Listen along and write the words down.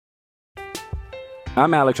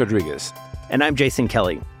I'm Alex Rodriguez. And I'm Jason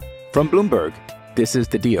Kelly. From Bloomberg, this is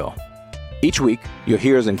The Deal. Each week, you'll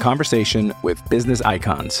hear us in conversation with business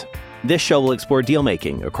icons. This show will explore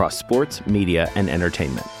deal-making across sports, media, and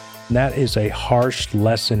entertainment. That is a harsh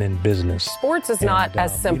lesson in business. Sports is not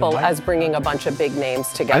as simple as bringing a bunch of big names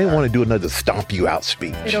together. I didn't want to do another stomp you out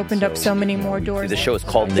speech. It opened up so many more doors. The show is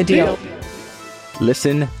called The Deal.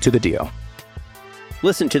 Listen to The Deal.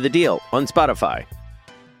 Listen to The Deal on Spotify.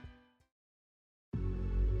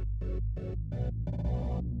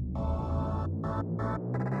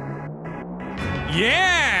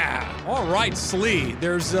 Yeah! All right, Slee.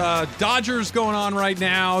 There's Dodgers going on right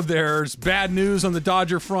now. There's bad news on the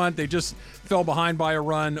Dodger front. They just fell behind by a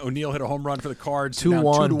run. O'Neill hit a home run for the Cards.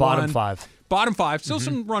 2-1, bottom five. Bottom five. Still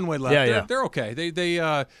some runway left. Yeah, They're okay. They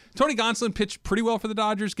Tony Gonsolin pitched pretty well for the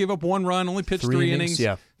Dodgers. Gave up one run. Only pitched 3 innings.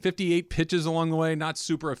 Yeah. 58 pitches along the way. Not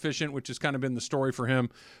super efficient, which has kind of been the story for him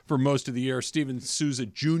for most of the year. Steven Souza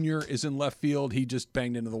Jr. is in left field. He just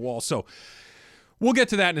banged into the wall. So we'll get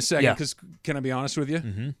to that in a second because, can I be honest with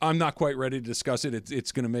you? I'm not quite ready to discuss it.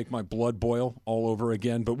 It's going to make my blood boil all over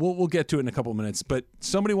again, but we'll get to it in a couple of minutes. But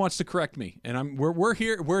somebody wants to correct me, and we're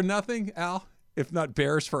here. We're nothing, Al, if not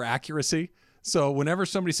bears for accuracy. So whenever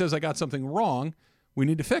somebody says I got something wrong, we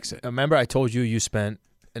need to fix it. Remember I told you spent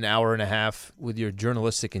an hour and a half with your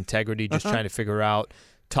journalistic integrity just trying to figure out,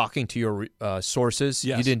 talking to your sources.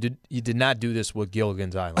 Yes. You did not do this with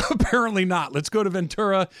Gilligan's Island. Apparently not. Let's go to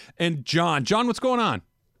Ventura and John. John, what's going on?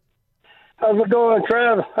 How's it going,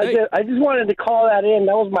 Trev? Hey. I just wanted to call that in.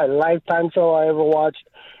 That was my lifetime show I ever watched,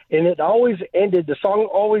 and it always ended. The song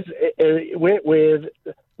always went with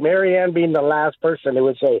Marianne being the last person. It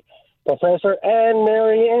would say, Professor and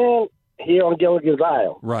Marianne here on Gilligan's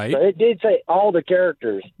Island. Right. So it did say all the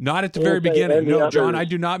characters. Not at the very beginning. No, John, others. I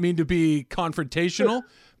do not mean to be confrontational,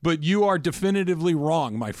 but you are definitively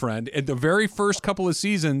wrong, my friend. At the very first couple of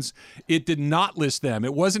seasons, it did not list them.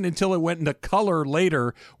 It wasn't until it went into color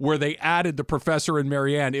later where they added the Professor and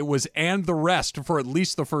Marianne. It was and the rest for at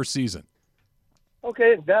least the first season.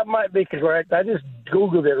 Okay, that might be correct. I just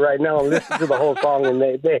Googled it right now and listened to the whole song, and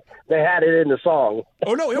they had it in the song.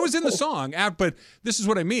 Oh, no, it was in the song, but this is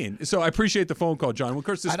what I mean. So I appreciate the phone call, John. Of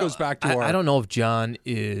course, this goes back to our... I don't know if John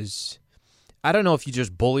is... I don't know if you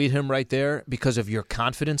just bullied him right there because of your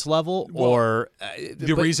confidence level or...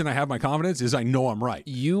 the reason I have my confidence is I know I'm right.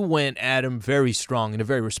 You went at him very strong in a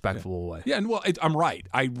very respectful way. Yeah, and I'm right.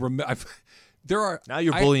 Now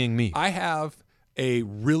you're bullying me. I have a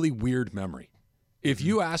really weird memory. If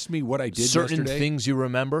you asked me what I did certain yesterday, things you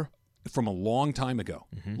remember from a long time ago,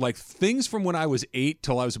 like things from when I was 8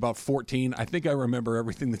 till I was about 14, I think I remember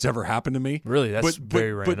everything that's ever happened to me. Really, that's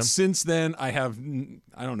very random. But since then, I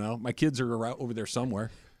don't know. My kids are over there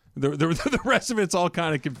somewhere. The rest of it's all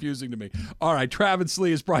kind of confusing to me. All right, Travis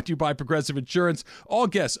Lee is brought to you by Progressive Insurance. All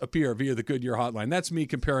guests appear via the Goodyear hotline. That's me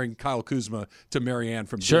comparing Kyle Kuzma to Marianne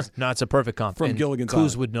from No, it's a perfect comp. From Gilligan's Island.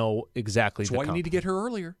 Kuz would know exactly. That's why you need to get her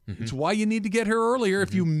earlier. It's why you need to get her earlier.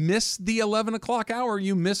 If you miss the 11 o'clock hour,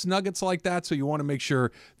 you miss nuggets like that. So you want to make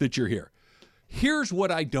sure that you're here. Here's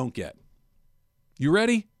what I don't get. You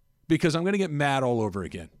ready? Because I'm going to get mad all over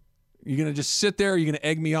again. You're going to just sit there? Are you going to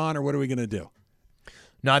egg me on, or what are we going to do?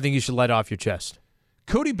 No, I think you should let off your chest.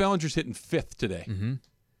 Cody Bellinger's hitting 5th today.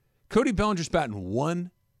 Cody Bellinger's batting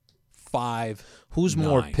 1-5. Who's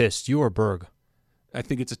more pissed, you or Berg? I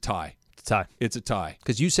think it's a tie. It's a tie. tie.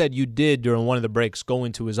 Because you said you did during one of the breaks go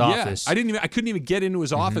into his office. I couldn't even get into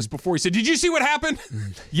his office before he said, "Did you see what happened?"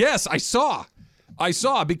 Yes, I saw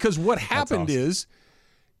because what happened is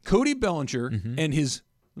Cody Bellinger and his,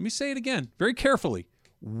 let me say it again very carefully,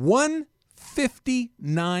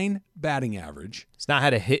 159 batting average. He's not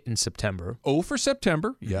had a hit in September. 0 for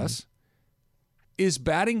September, yes. Is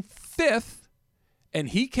batting 5th, and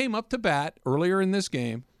he came up to bat earlier in this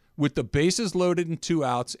game with the bases loaded and 2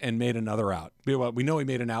 outs and made another out. Well, we know he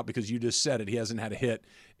made an out because you just said it. He hasn't had a hit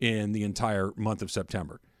in the entire month of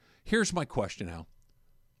September. Here's my question, Al.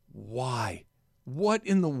 Why? What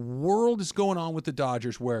in the world is going on with the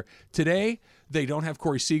Dodgers where today they don't have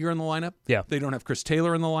Corey Seager in the lineup? Yeah. They don't have Chris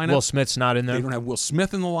Taylor in the lineup. Will Smith's not in there. They don't have Will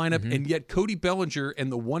Smith in the lineup. And yet Cody Bellinger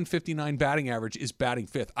and the 159 batting average is batting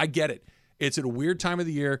 5th. I get it. It's at a weird time of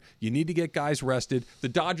the year. You need to get guys rested. The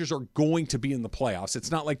Dodgers are going to be in the playoffs. It's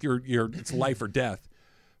not like it's life or death.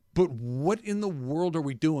 But what in the world are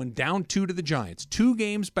we doing? Down 2 to the Giants. 2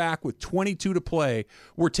 games back with 22 to play.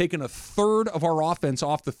 We're taking a third of our offense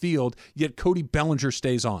off the field, yet Cody Bellinger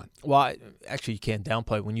stays on. Well, actually, you can't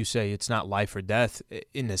downplay when you say it's not life or death.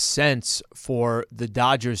 In a sense, for the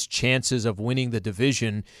Dodgers' chances of winning the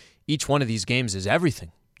division, each one of these games is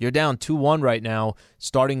everything. You're down 2-1 right now,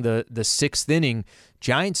 starting the sixth inning.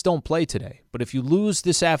 Giants don't play today. But if you lose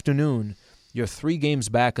this afternoon, you're 3 games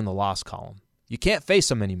back in the loss column. You can't face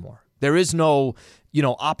them anymore. There is no,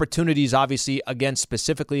 opportunities, obviously,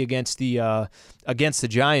 specifically against the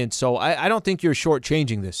Giants. So I don't think you're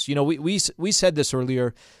shortchanging this. We said this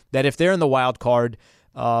earlier, that if they're in the wild card,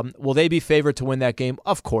 will they be favored to win that game?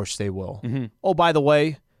 Of course they will. Mm-hmm. Oh, by the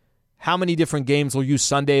way, how many different games, we'll use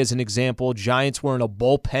Sunday as an example. Giants were in a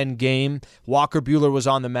bullpen game. Walker Buehler was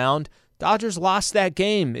on the mound. Dodgers lost that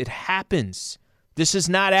game. It happens. This is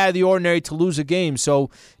not out of the ordinary to lose a game. So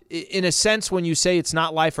in a sense, when you say it's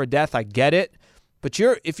not life or death, I get it. But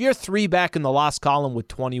if you're 3 back in the loss column with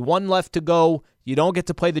 21 left to go, you don't get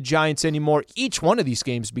to play the Giants anymore. Each one of these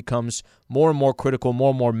games becomes more and more critical, more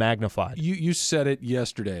and more magnified. You said it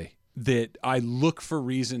yesterday that I look for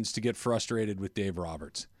reasons to get frustrated with Dave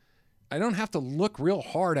Roberts. I don't have to look real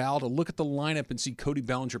hard, Al, to look at the lineup and see Cody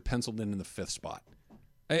Bellinger penciled in the 5th spot.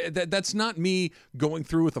 That's not me going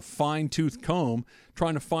through with a fine-tooth comb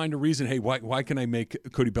trying to find a reason, hey, why can I make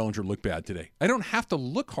Cody Bellinger look bad today? I don't have to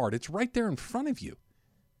look hard. It's right there in front of you.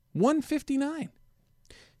 159.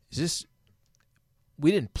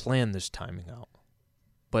 We didn't plan this timing out,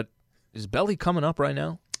 but is Belly coming up right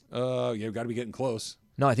now? Yeah, we've got to be getting close.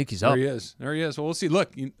 No, I think he's up. There he is. Well, we'll see.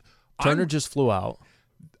 Look. Turner just flew out.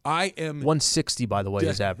 I am 160, by the way,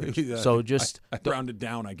 his average. So just I rounded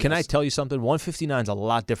down, I guess. Can I tell you something? 159 is a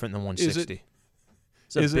lot different than 160.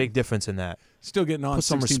 It's a big difference in that. Still getting on. Put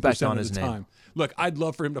some respect on his name. Look, I'd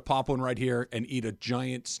love for him to pop one right here and eat a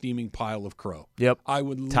giant steaming pile of crow. Yep. I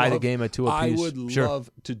would tie the game at 2 apiece. I would love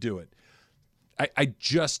to do it.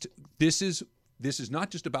 This is not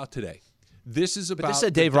just about today. This is about. But this is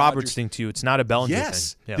a Dave Roberts thing to you. It's not a Bellinger thing.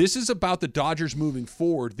 Yes. Yeah. This is about the Dodgers moving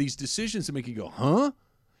forward. These decisions that make you go, huh?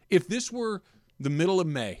 If this were the middle of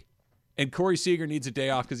May and Corey Seager needs a day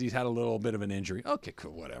off because he's had a little bit of an injury, okay,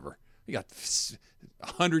 cool, whatever. You got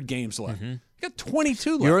 100 games left. Mm-hmm. You got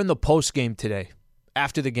 22 left. You're in the post game today,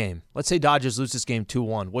 after the game. Let's say Dodgers lose this game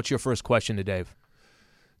 2-1. What's your first question to Dave?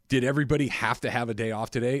 Did everybody have to have a day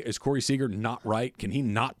off today? Is Corey Seager not right? Can he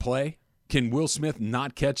not play? Can Will Smith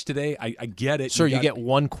not catch today? I get it. Sir, you get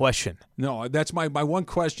one question. No, that's my one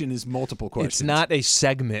question is multiple questions. It's not a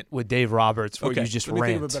segment with Dave Roberts where you just rant. Let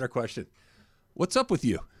me think of a better question. What's up with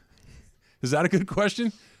you? Is that a good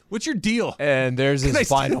question? What's your deal? And there's his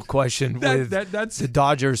final question with that's the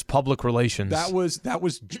Dodgers public relations. That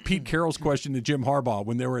was Pete Carroll's question to Jim Harbaugh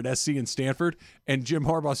when they were at SC in Stanford, and Jim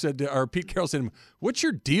Harbaugh Pete Carroll said to him, "What's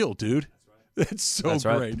your deal, dude?" That's so great.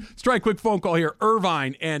 Right. Let's try a quick phone call here.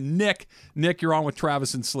 Irvine and Nick. Nick, you're on with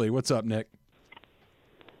Travis and Slee. What's up, Nick?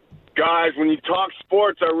 Guys, when you talk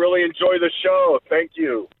sports, I really enjoy the show. Thank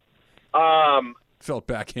you. Felt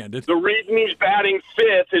backhanded. The reason he's batting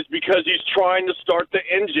 5th is because he's trying to start the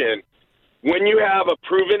engine. When you have a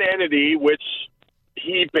proven entity, which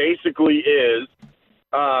he basically is,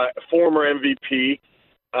 former MVP,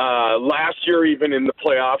 last year even in the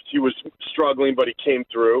playoffs, he was struggling, but he came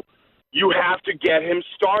through. You have to get him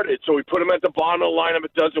started. So we put him at the bottom of the lineup.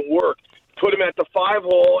 It doesn't work. Put him at the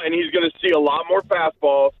 5-hole, and he's going to see a lot more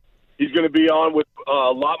fastballs. He's going to be on with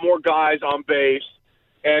a lot more guys on base,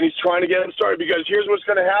 and he's trying to get him started because here's what's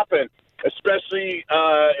going to happen, especially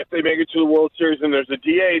if they make it to the World Series and there's a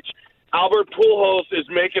DH. Albert Pujols is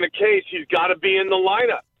making a case. He's got to be in the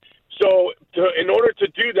lineup. So in order to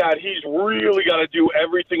do that, he's really got to do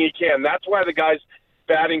everything he can. That's why the guy's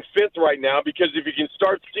batting 5th right now, because if you can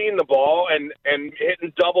start seeing the ball and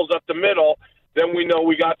hitting doubles up the middle, then we know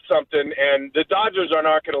we got something. And the Dodgers are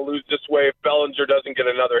not going to lose this way if Bellinger doesn't get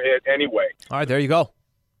another hit anyway. All right, there you go.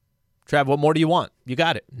 Trav, what more do you want? You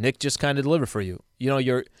got it. Nick just kind of delivered for you.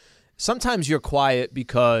 Sometimes you're quiet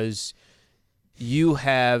because you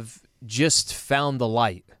have just found the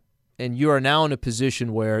light, and you are now in a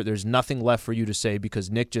position where there's nothing left for you to say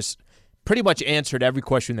because Nick just pretty much answered every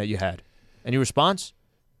question that you had. Any response?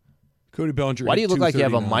 Cody Bellinger. Why do you look like you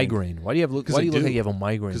have a migraine? Why do you look like you have a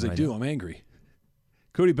migraine? Because I do. I'm angry.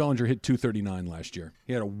 Cody Bellinger hit 239 last year.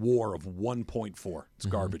 He had a WAR of 1.4. It's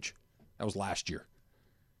garbage. That was last year.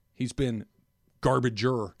 He's been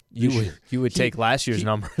garbager this year. You would take last year's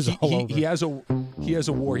numbers all over. He has a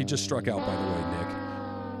WAR. He just struck out, by the way,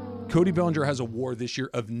 Nick. Cody Bellinger has a WAR this year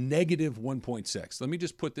of negative 1.6. Let me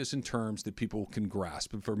just put this in terms that people can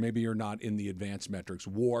grasp. For maybe you're not in the advanced metrics.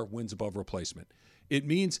 WAR, wins above replacement. It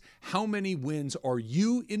means how many wins are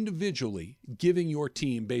you individually giving your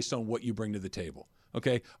team based on what you bring to the table.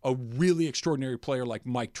 Okay, a really extraordinary player like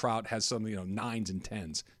Mike Trout has some 9s and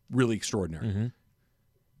 10s. Really extraordinary. Mm-hmm.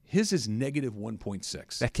 His is negative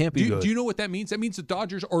 1.6. That can't be good. Do you know what that means? That means the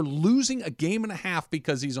Dodgers are losing a game and a half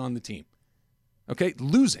because he's on the team. Okay,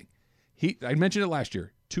 losing. I mentioned it last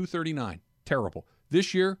year, 239, terrible.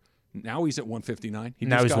 This year, now he's at 159.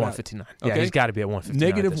 Now he's 159. Yeah, he's got to be at 159.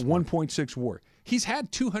 Negative 1.6 WAR. He's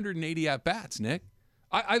had 280 at-bats, Nick.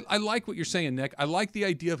 I like what you're saying, Nick. I like the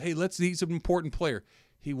idea of, hey, he's an important player.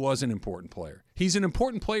 He was an important player. He's an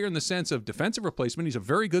important player in the sense of defensive replacement. He's a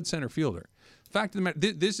very good center fielder. Fact of the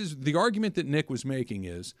matter, this is the argument that Nick was making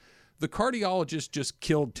is the cardiologist just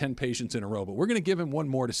killed 10 patients in a row, but we're going to give him one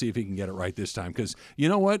more to see if he can get it right this time because you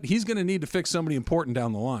know what? He's going to need to fix somebody important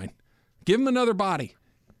down the line. Give him another body.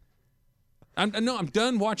 I'm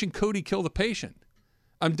done watching Cody kill the patient.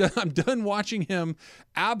 I'm done watching him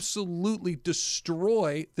absolutely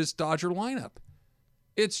destroy this Dodger lineup.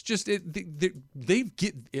 It's just if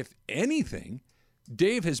anything,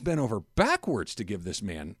 Dave has been over backwards to give this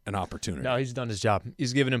man an opportunity. No, he's done his job.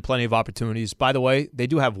 He's given him plenty of opportunities. By the way, they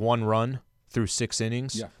do have one run through 6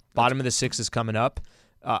 innings. Yeah, bottom of the 6 is coming up.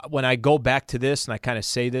 When I go back to this and I kind of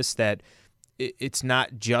say this, that it's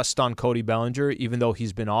not just on Cody Bellinger, even though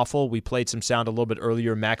he's been awful. We played some sound a little bit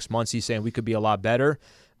earlier, Max Muncy saying we could be a lot better.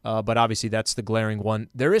 But obviously that's the glaring one.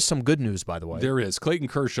 There is some good news, by the way. There is. Clayton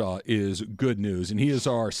Kershaw is good news, and he is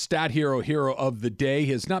our stat hero of the day.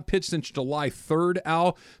 He has not pitched since July 3rd,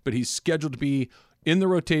 Al, but he's scheduled to be in the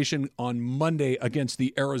rotation on Monday against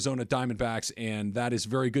the Arizona Diamondbacks, and that is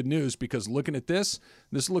very good news because looking at this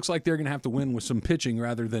looks like they're going to have to win with some pitching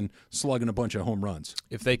rather than slugging a bunch of home runs.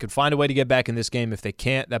 If they could find a way to get back in this game, if they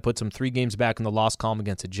can't, that puts them 3 games back in the loss column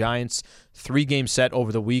against the Giants, 3 games set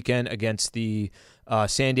over the weekend against the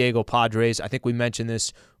San Diego Padres. I think we mentioned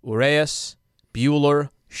this. Urias, Buehler,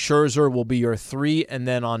 Scherzer will be your 3, and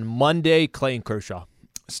then on Monday, Clayton Kershaw.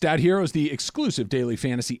 Stat Hero is the exclusive daily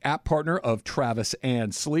fantasy app partner of Travis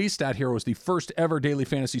and Slee. Stat Hero is the first ever daily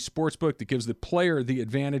fantasy sportsbook that gives the player the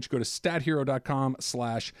advantage. Go to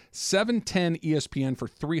stathero.com/710ESPN for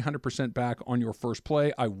 300% back on your first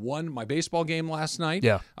play. I won my baseball game last night.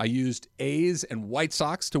 Yeah. I used A's and White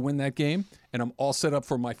Sox to win that game, and I'm all set up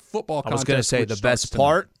for my football contest. I was going to say the best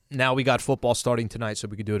part, now we got football starting tonight, so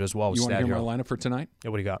we could do it as well with Stat Hero. You want to hear my my lineup for tonight?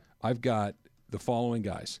 Yeah, what do you got? I've got the following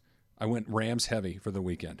guys. I went Rams heavy for the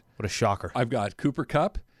weekend. What a shocker. I've got Cooper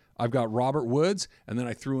Kupp. I've got Robert Woods. And then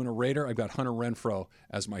I threw in a Raider. I've got Hunter Renfroe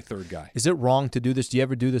as my 3rd guy. Is it wrong to do this? Do you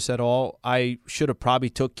ever do this at all? I should have probably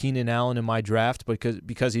took Keenan Allen in my draft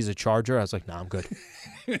because he's a Charger. I was like, I'm good.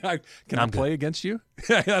 Can I play against you?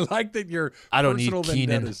 I like that you're I don't need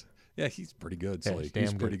Keenan. Yeah, he's pretty good, Yeah, Slee.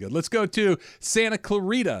 He's pretty good. Let's go to Santa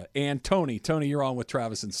Clarita and Tony. Tony, you're on with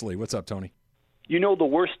Travis and Slee. What's up, Tony? You know, the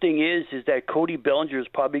worst thing is that Cody Bellinger is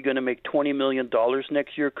probably going to make $20 million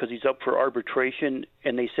next year because he's up for arbitration,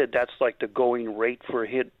 and they said that's like the going rate for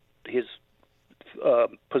his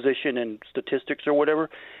position and statistics or whatever,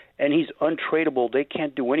 and he's untradeable. They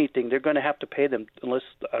can't do anything. They're going to have to pay them unless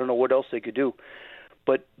I don't know what else they could do.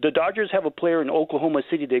 But the Dodgers have a player in Oklahoma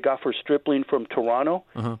City they got for Stripling from Toronto,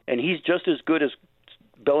 and he's just as good as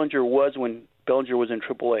Bellinger was when Bellinger was in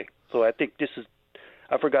AAA. So I think this is –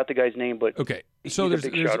 I forgot the guy's name, but okay. So he's a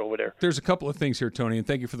big shot over there. There's a couple of things here, Tony, and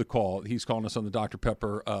thank you for the call. He's calling us on the Dr.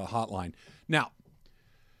 Pepper hotline. Now,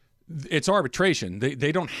 it's arbitration.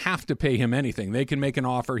 They don't have to pay him anything. They can make an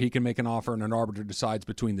offer. He can make an offer, and an arbiter decides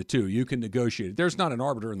between the two. You can negotiate it. There's not an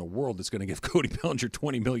arbiter in the world that's going to give Cody Bellinger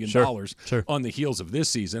 $20 million on the heels of this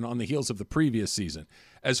season, on the heels of the previous season.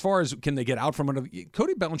 As far as can they get out from under –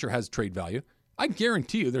 Cody Bellinger has trade value. I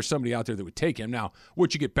guarantee you there's somebody out there that would take him. Now,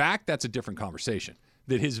 what you get back, that's a different conversation.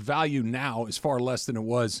 That his value now is far less than it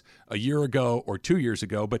was a year ago or 2 years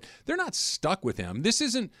ago, but they're not stuck with him. This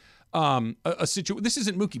isn't this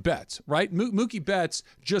isn't Mookie Betts, right? Mookie Betts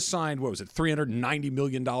just signed, what was it, $390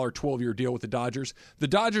 million 12-year deal with the Dodgers. The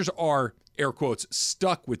Dodgers are, air quotes,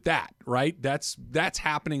 stuck with that, right? That's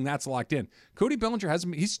happening. That's locked in. Cody Bellinger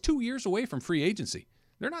he's 2 years away from free agency.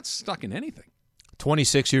 They're not stuck in anything.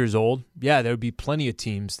 26 years old. Yeah, there would be plenty of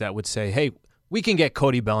teams that would say, hey, we can get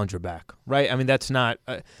Cody Bellinger back, right? I mean, that's not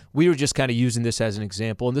we were just kind of using this as an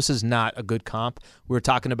example, and this is not a good comp. We were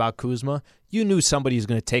talking about Kuzma. You knew somebody was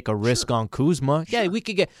going to take a risk on Kuzma. Sure. Yeah, we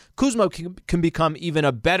could get Kuzma can become even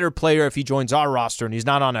a better player if he joins our roster and he's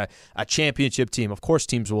not on a championship team. Of course,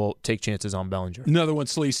 teams will take chances on Bellinger. Another one,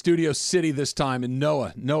 Slee. Studio City this time, and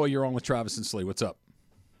Noah. Noah, you're on with Travis and Slee. What's up?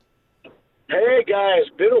 Hey, guys.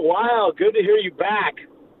 Been a while. Good to hear you back.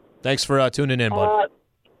 Thanks for tuning in, bud.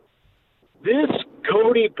 This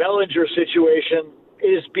Cody Bellinger situation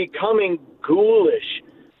is becoming ghoulish.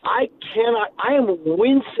 I am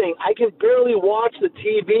wincing. I can barely watch the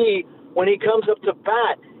TV when he comes up to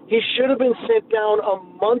bat. He should have been sent down a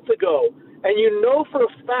month ago. And you know for a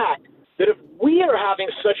fact that if we are having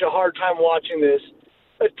such a hard time watching this,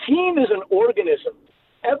 a team is an organism.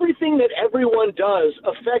 everything that everyone does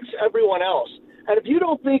affects everyone else. And if you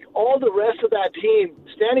don't think all the rest of that team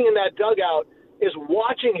standing in that dugout is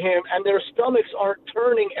watching him and their stomachs aren't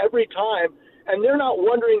turning every time and they're not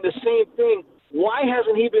wondering the same thing, why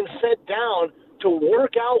hasn't he been sent down to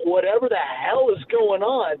work out whatever the hell is going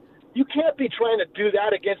on? You can't be trying to do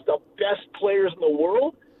that against the best players in the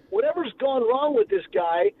world. Whatever's gone wrong with this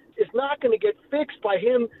guy is not going to get fixed by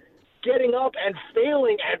him getting up and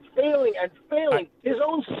failing and failing and failing. His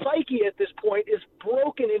own psyche at this point is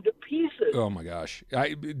broken into pieces. Oh, my gosh.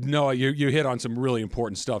 No, you hit on some really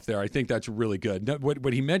important stuff there. I think that's really good.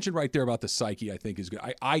 What he mentioned right there about the psyche, I think, is good.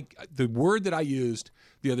 The word that I used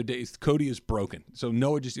the other day is Cody is broken. So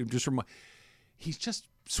Noah he's just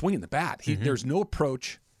swinging the bat. There's no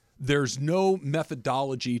approach. There's no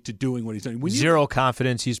methodology to doing what he's doing. Zero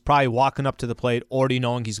confidence. He's probably walking up to the plate already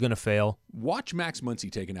knowing he's going to fail. Watch Max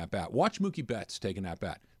Muncy taking that bat. Watch Mookie Betts taking that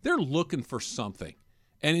bat. They're looking for something.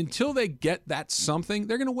 And until they get that something,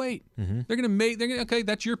 they're going to wait. Mm-hmm. They're going to okay,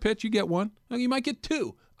 that's your pitch. You get one. You might get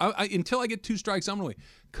two. Until I get 2 strikes, I'm going to wait.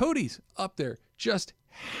 Cody's up there just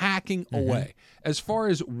hacking away. As far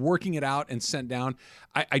as working it out and sent down,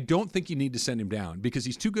 I don't think you need to send him down because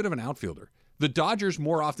he's too good of an outfielder. The Dodgers,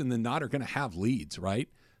 more often than not, are going to have leads, right?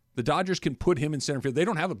 The Dodgers can put him in center field. They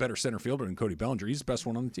don't have a better center fielder than Cody Bellinger. He's the best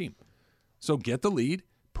one on the team. So get the lead,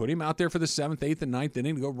 put him out there for the 7th, 8th, and 9th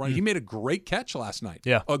inning to go run. He made a great catch last night.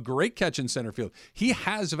 Yeah. A great catch in center field. He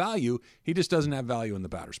has value. He just doesn't have value in the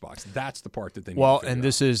batter's box. That's the part that they need to figure out.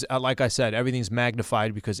 This is, like I said, everything's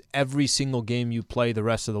magnified because every single game you play the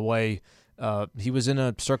rest of the way, he was in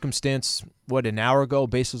a circumstance, an hour ago,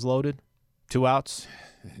 bases loaded, 2 outs.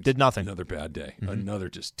 Did nothing. Another bad day. Mm-hmm. Another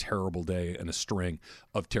just terrible day and a string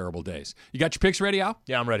of terrible days. You got your picks ready, Al?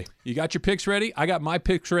 Yeah, I'm ready. You got your picks ready? I got my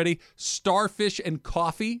picks ready. Starfish and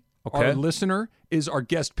Coffee, our listener, is our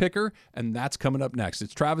guest picker, and that's coming up next.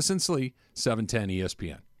 It's Travis and Slee, 710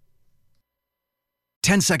 ESPN.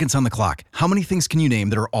 10 seconds on the clock. How many things can you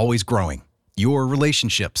name that are always growing? Your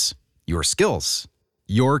relationships, your skills,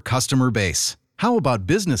 your customer base. How about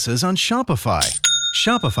businesses on Shopify?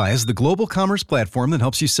 Shopify is the global commerce platform that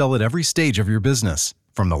helps you sell at every stage of your business.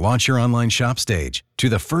 From the launch your online shop stage, to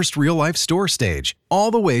the first real-life store stage, all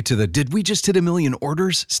the way to the did we just hit 1 million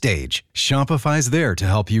orders stage. Shopify's there to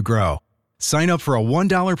help you grow. Sign up for a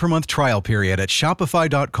 $1 per month trial period at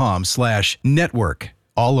shopify.com/network,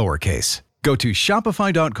 all lowercase. Go to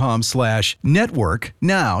shopify.com/network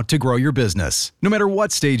now to grow your business, no matter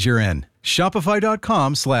what stage you're in.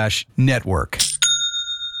 Shopify.com/network.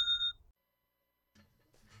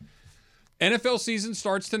 NFL season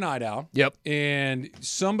starts tonight, Al. Yep. And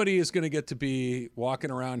somebody is going to get to be walking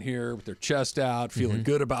around here with their chest out, feeling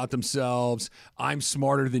good about themselves. I'm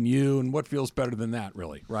smarter than you. And what feels better than that,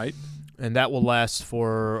 really, right? And that will last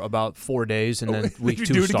for about 4 days, and then week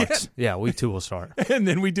 2 starts. Again. Yeah, week 2 will start. And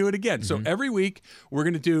then we do it again. So every week we're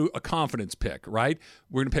going to do a confidence pick, right?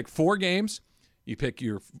 We're going to pick 4 games. You pick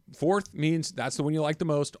your 4th, means that's the one you like the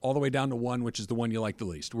most, all the way down to 1, which is the one you like the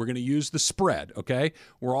least. We're going to use the spread, okay?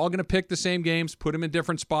 We're all going to pick the same games, put them in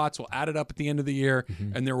different spots. We'll add it up at the end of the year,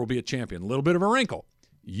 and there will be a champion. A little bit of a wrinkle.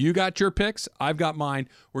 You got your picks. I've got mine.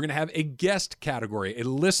 We're going to have a guest category, a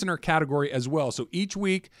listener category as well. So each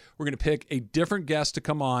week, we're going to pick a different guest to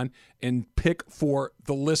come on and pick for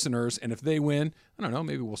the listeners. And if they win, I don't know,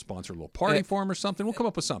 maybe we'll sponsor a little party for them or something. We'll come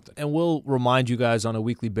up with something. And we'll remind you guys on a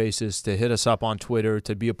weekly basis to hit us up on Twitter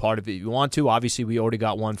to be a part of it if you want to. Obviously, we already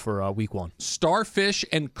got one for week 1. Starfish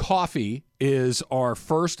and Coffee is our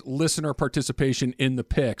first listener participation in the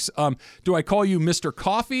picks. Do I call you Mr.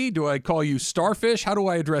 Coffee? Do I call you Starfish? How do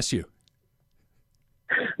I address you?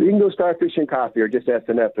 You can go Starfish and Coffee or just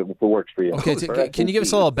SNF if it works for you. Okay, can you give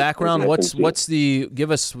us a little background?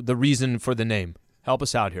 Give us the reason for the name? Help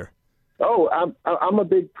us out here. Oh, I'm a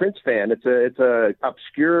big Prince fan. It's a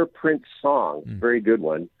obscure Prince song, very good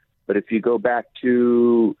one. But if you go back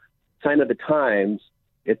to Sign of the Times,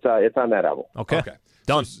 it's on that album. Okay.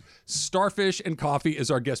 Done. So Starfish and Coffee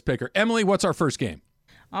is our guest picker. Emily, what's our first game?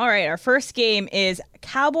 All right, our first game is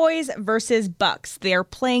Cowboys versus Bucks. They are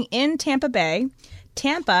playing in Tampa Bay.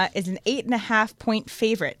 Tampa is an 8.5-point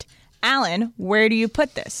favorite. Alan, where do you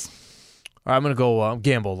put this? All right, I'm going to go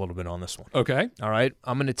gamble a little bit on this one. Okay. All right,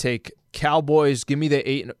 I'm going to take Cowboys. Give me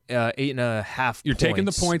the 8.5. You're taking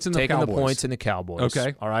the points in the Cowboys. Taking the points in the Cowboys.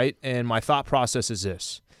 Okay. All right, and my thought process is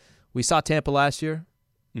this: we saw Tampa last year.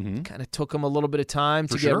 Kind of took them a little bit of time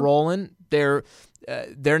to get rolling. They're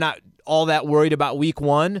not all that worried about week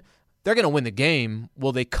 1. They're going to win the game.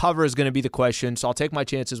 Will they cover is going to be the question. So I'll take my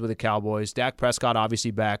chances with the Cowboys. Dak Prescott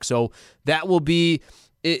obviously back. So that will be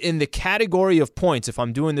in the category of points, if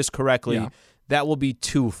I'm doing this correctly, That will be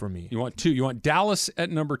 2 for me. You want 2. You want Dallas at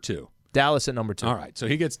number 2. Dallas at number 2. All right, so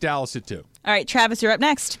he gets Dallas at 2. All right, Travis, you're up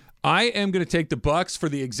next. I am going to take the Bucks for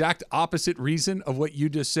the exact opposite reason of what you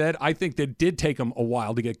just said. I think that did take them a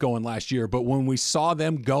while to get going last year, but when we saw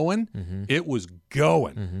them going, it was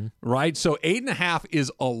going, right? So 8.5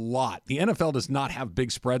 is a lot. The NFL does not have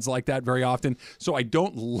big spreads like that very often, so I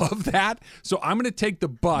don't love that. So I'm going to take the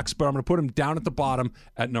Bucks, but I'm going to put them down at the bottom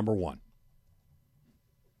at number 1.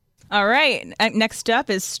 All right, next up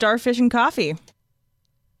is Starfish and Coffee.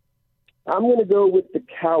 I'm going to go with the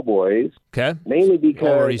Cowboys. Okay. Mainly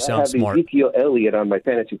because I have smart. Ezekiel Elliott on my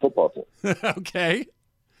fantasy football team. Okay.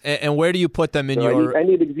 And where do you put them in So your... I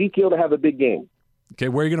need Ezekiel to have a big game. Okay,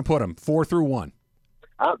 where are you going to put them? 4 through 1?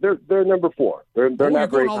 They're number 4. They're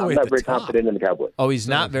not very. all the way I'm at not the very top. confident in the Cowboys. Oh, he's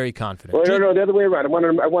not very confident. Well, no, the other way around. I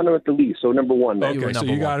want them at the least. So number 1. Then. Okay, so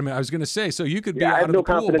you got him. I was going to say, so you could be Yeah, I out have of no the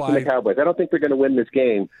pool confidence in by... the Cowboys. I don't think they're going to win this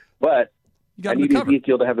game, but got I him need covered.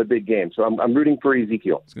 Ezekiel to have a big game. So I'm rooting for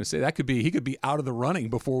Ezekiel. I was going to say, he could be out of the running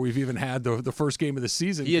before we've even had the first game of the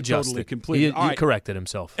season. He adjusted. Totally completed. He corrected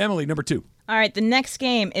himself. Emily, number 2. All right, the next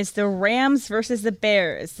game is the Rams versus the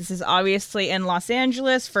Bears. This is obviously in Los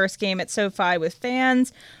Angeles. First game at SoFi with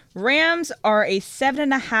fans. Rams are a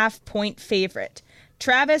 7.5-point favorite.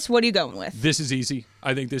 Travis, what are you going with? This is easy.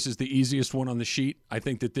 I think this is the easiest one on the sheet. I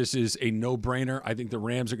think that this is a no-brainer. I think the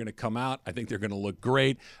Rams are going to come out. I think they're going to look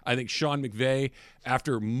great. I think Sean McVay,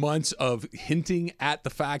 after months of hinting at the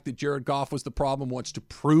fact that Jared Goff was the problem, wants to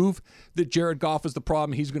prove that Jared Goff is the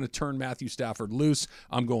problem. He's going to turn Matthew Stafford loose.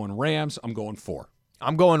 I'm going Rams. I'm going 4.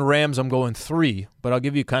 I'm going Rams. I'm going 3, but I'll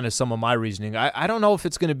give you kind of some of my reasoning. I don't know if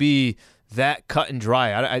it's going to be that cut and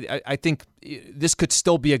dry. I think this could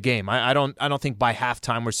still be a game. I don't think by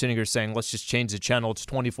halftime we're sitting here saying let's just change the channel. It's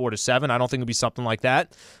 24-7. I don't think it'll be something like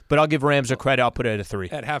that. But I'll give Rams a credit. I'll put it at a 3.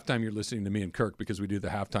 At halftime, you're listening to me and Kirk because we do the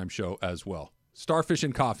halftime show as well. Starfish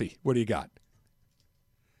and Coffee. What do you got?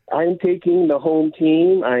 I am taking the home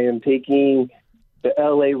team. I am taking the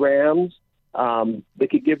LA Rams. They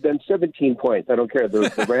could give them 17 points. I don't care.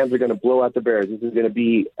 The Rams are going to blow out the Bears. This is going to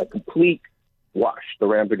be a complete wash. The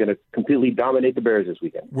Rams are going to completely dominate the Bears this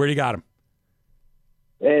weekend. Where do you got them?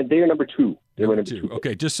 And they are number 2. They're number 2.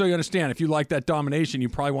 Okay, just so you understand, if you like that domination, you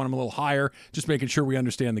probably want them a little higher, just making sure we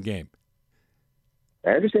understand the game.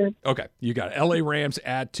 I understand. Okay, you got it. LA Rams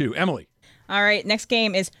at 2. Emily. All right, next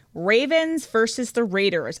game is Ravens versus the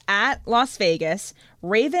Raiders at Las Vegas.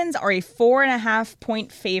 Ravens are a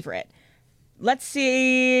 4.5-point favorite. Let's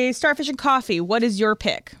see, Starfish and Coffee, what is your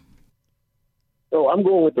pick? So I'm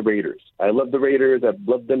going with the Raiders. I love the Raiders. I've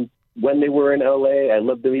loved them when they were in LA. I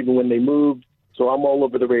loved them even when they moved. So I'm all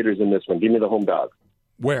over the Raiders in this one. Give me the home dog.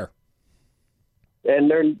 Where?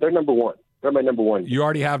 And they're number 1. They're my number 1. You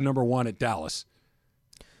already have number 1 at Dallas.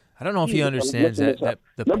 I don't know if he understands that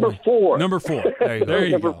the number point. 4. Number 4. There you go. There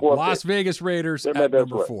you Number go. 4 Las pick. Vegas Raiders They're my at best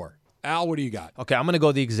number one. 4. Al, what do you got? Okay, I'm going to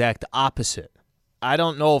go the exact opposite. I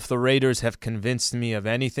don't know if the Raiders have convinced me of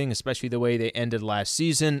anything, especially the way they ended last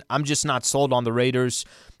season. I'm just not sold on the Raiders.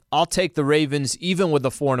 I'll take the Ravens, even with the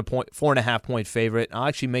 4.5-point favorite. I'll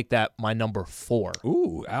actually make that my number 4.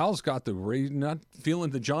 Ooh, Al's got the not feeling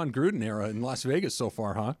the John Gruden era in Las Vegas so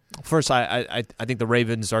far, huh? First, I think the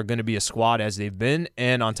Ravens are going to be a squad as they've been,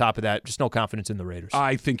 and on top of that, just no confidence in the Raiders.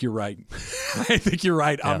 I think you're right. I think you're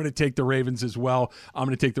right. Yeah. I'm going to take the Ravens as well. I'm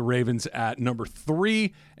going to take the Ravens at number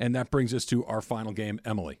 3, and that brings us to our final game,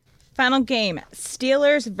 Emily. Final game,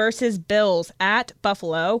 Steelers versus Bills at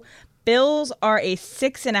Buffalo. Bills are a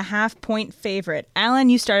 6.5-point favorite. Alan,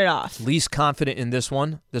 you started off. Least confident in this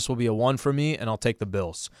one. This will be a 1 for me, and I'll take the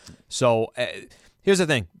Bills. So here's the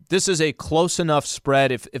thing. This is a close enough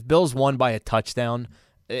spread. If Bills won by a touchdown,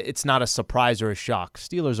 it's not a surprise or a shock.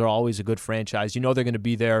 Steelers are always a good franchise. You know they're going to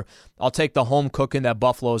be there. I'll take the home cooking that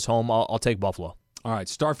Buffalo's home. I'll take Buffalo. All right,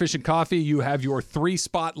 Starfish and Coffee, you have your 3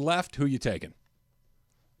 spot left. Who you taking?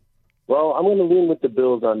 Well, I'm going to lean with the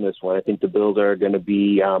Bills on this one. I think the Bills are going to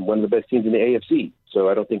be one of the best teams in the AFC, so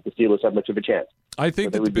I don't think the Steelers have much of a chance. I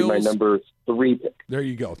think that the would Bills be my number 3 pick. There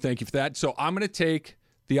you go. Thank you for that. So I'm going to take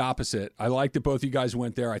the opposite. I like that both of you guys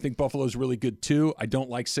went there. I think Buffalo's really good too. I don't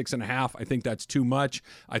like 6.5. I think that's too much.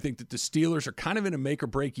 I think that the Steelers are kind of in a make or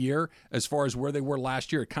break year as far as where they were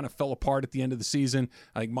last year. It kind of fell apart at the end of the season.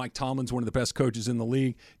 I think Mike Tomlin's one of the best coaches in the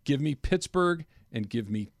league. Give me Pittsburgh and give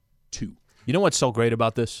me 2. You know what's so great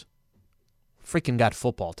about this? Freaking got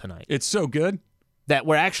football tonight. It's so good that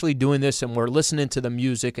we're actually doing this and we're listening to the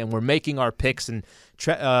music and we're making our picks. And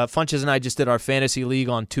Funches and I just did our fantasy league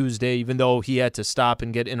on Tuesday, even though he had to stop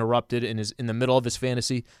and get interrupted in the middle of his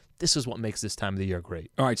fantasy. This is what makes this time of the year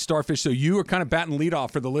great. All right, Starfish, so you are kind of batting lead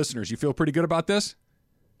off for the listeners. You feel pretty good about this?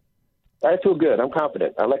 I feel good. I'm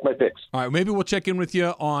confident. I like my picks. All right, maybe we'll check in with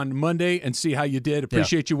you on Monday and see how you did.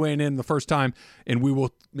 Appreciate you weighing in the first time, and we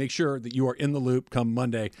will make sure that you are in the loop come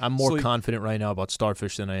Monday. I'm more confident right now about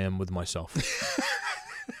Starfish than I am with myself.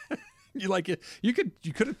 You like it? You could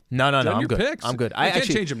have no. done I'm your good. picks. I'm good. I can't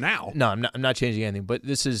change them now. No, I'm not changing anything. But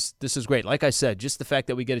this is great. Like I said, just the fact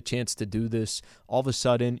that we get a chance to do this, all of a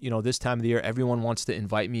sudden, this time of the year, everyone wants to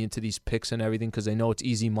invite me into these picks and everything because they know it's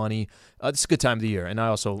easy money. It's a good time of the year, and I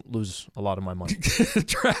also lose a lot of my money.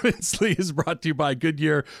 Travis Lee is brought to you by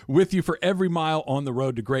Goodyear, with you for every mile on the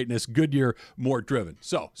road to greatness. Goodyear, more driven.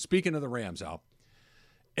 So, speaking of the Rams, Al,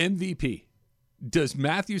 MVP. Does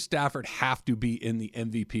Matthew Stafford have to be in the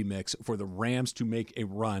MVP mix for the Rams to make a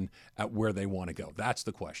run at where they want to go? That's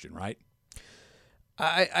the question, right?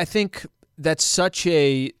 I think that's such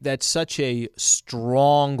a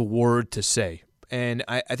strong word to say. And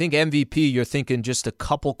I think MVP, you're thinking just a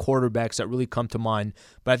couple quarterbacks that really come to mind.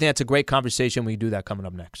 But I think that's a great conversation. We can do that coming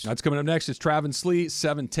up next. That's coming up next. It's Travis Lee,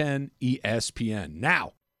 710 ESPN.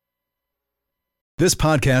 Now. This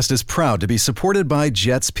podcast is proud to be supported by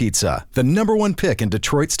Jets Pizza, the #1 pick in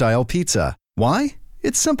Detroit-style pizza. Why?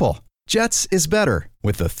 It's simple. Jets is better.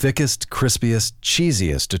 With the thickest, crispiest,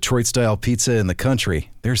 cheesiest Detroit-style pizza in the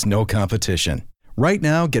country, there's no competition. Right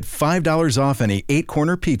now, get $5 off any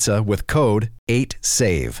 8-corner pizza with code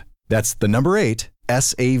 8SAVE. That's the number 8,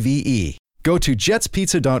 SAVE. Go to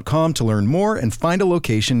jetspizza.com to learn more and find a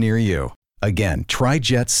location near you. Again, try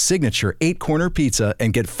Jet's signature 8-corner pizza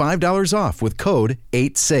and get $5 off with code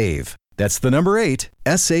 8SAVE. That's the number 8,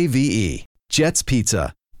 SAVE. Jet's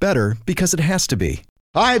Pizza. Better because it has to be.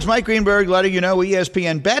 Hi, it's Mike Greenberg letting you know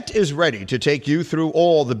ESPN Bet is ready to take you through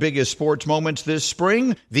all the biggest sports moments this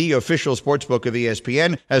spring. The official sportsbook of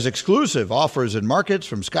ESPN has exclusive offers and markets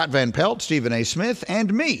from Scott Van Pelt, Stephen A. Smith,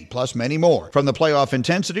 and me, plus many more. From the playoff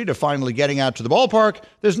intensity to finally getting out to the ballpark,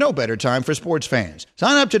 there's no better time for sports fans.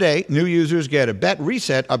 Sign up today. New users get a bet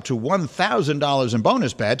reset up to $1,000 in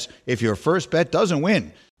bonus bets if your first bet doesn't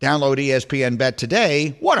win. Download ESPN Bet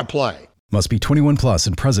today. What a play. Must be 21 plus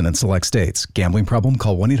and present in select states. Gambling problem?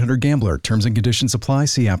 Call 1-800-GAMBLER. Terms and conditions apply.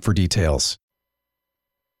 See app for details.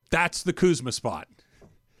 That's the Kuzma spot.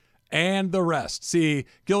 And the rest. See,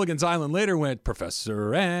 Gilligan's Island later went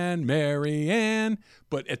Professor and Mary Ann,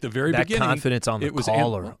 but at the very beginning, confidence on the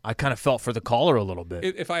caller. I kind of felt for the caller a little bit.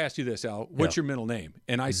 If I asked you this, Al, what's your middle name?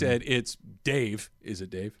 And I said it's Dave. Is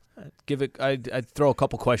it Dave? I'd throw a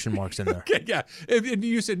couple question marks in there. Okay, yeah. If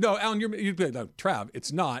you said no, Alan, you'd be like, no, Trav,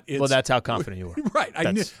 it's not. It's, well, that's how confident you were. Right.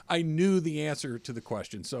 I knew the answer to the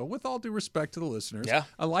question. So, with all due respect to the listeners,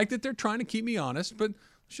 I like that they're trying to keep me honest, but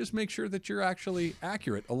let's just make sure that you're actually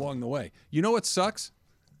accurate along the way. You know what sucks?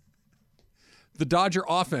 The Dodger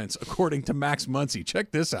offense, according to Max Muncy.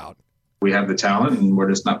 Check this out. We have the talent, and we're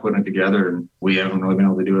just not putting it together, and we haven't really been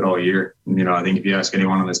able to do it all year. And, I think if you ask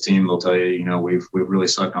anyone on this team, they'll tell you, we've really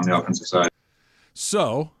sucked on the offensive side.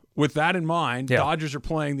 So, with that in mind, Dodgers are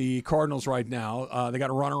playing the Cardinals right now. They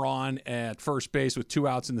got a runner on at first base with 2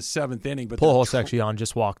 outs in the 7th inning. But Pujols actually on,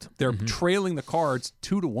 just walked. They're trailing the Cards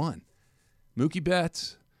 2-1. Mookie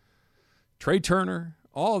Betts, Trey Turner,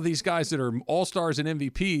 all of these guys that are all-stars and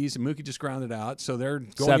MVPs, and Mookie just grounded out. So they're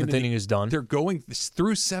going 7th inning is done. They're going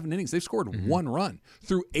through 7 innings. They've scored 1 run.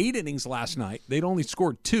 Through 8 innings last night, they'd only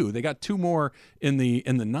scored 2. They got 2 more in the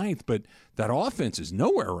 9th, but that offense is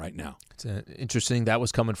nowhere right now. It's interesting. That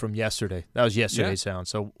was coming from yesterday. That was yesterday's sound.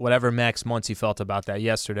 So whatever Max Muncy felt about that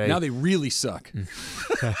yesterday. Now they really suck.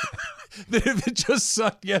 If it just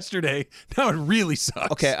sucked yesterday, now it really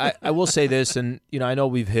sucks. Okay, I will say this, and I know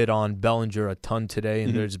we've hit on Bellinger a ton today,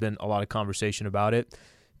 and there's been a lot of conversation about it.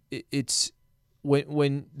 It's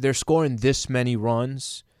when they're scoring this many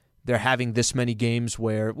runs, they're having this many games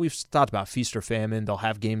where we've talked about feast or famine. They'll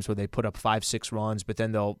have games where they put up 5-6 runs, but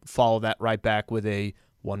then they'll follow that right back with a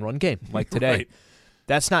 1-run game like today. Right.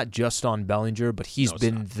 That's not just on Bellinger, but he's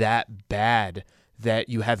been that bad that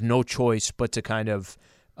you have no choice but to kind of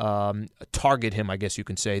target him, I guess you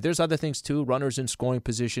can say. There's other things too, runners in scoring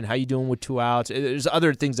position, how you doing with 2 outs. There's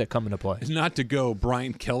other things that come into play. Not to go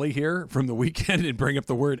Brian Kelly here from the weekend and bring up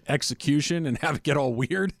the word execution and have it get all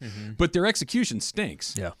weird, but their execution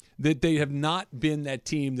stinks. Yeah. That they have not been that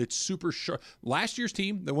team that's super sharp. Last year's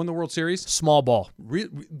team that won the World Series, small ball,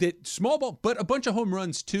 small ball, but a bunch of home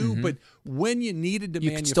runs too. But when you needed to,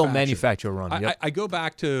 you can still manufacture a run. I go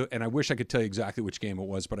back to, and I wish I could tell you exactly which game it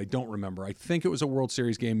was, but I don't remember. I think it was a World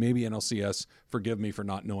Series game, maybe NLCS. Forgive me for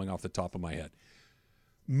not knowing off the top of my head.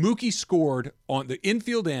 Mookie scored on the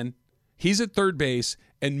infield end. He's at third base,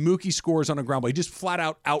 and Mookie scores on a ground ball. He just flat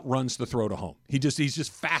out outruns the throw to home. He's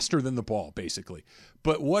just faster than the ball, basically.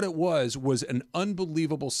 But what it was an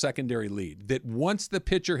unbelievable secondary lead that once the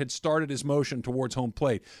pitcher had started his motion towards home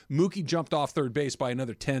plate, Mookie jumped off third base by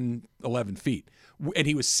another 10, 11 feet, and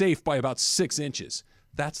he was safe by about 6 inches.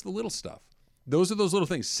 That's the little stuff. Those are those little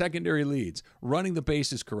things, secondary leads, running the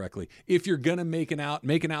bases correctly. If you're going to make an out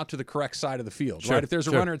to the correct side of the field, right? If there's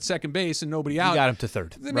a runner at second base and nobody out, you got him to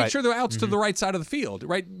third. Then make sure the out's to the right side of the field,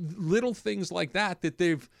 right? Little things like that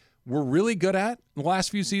were really good at in the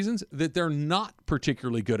last few seasons that they're not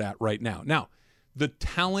particularly good at right now. Now, the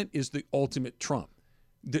talent is the ultimate trump.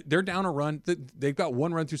 They're down a run. They've got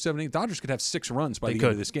 1 run through 7 innings. Dodgers could have 6 runs by the end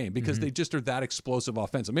of this game because they just are that explosive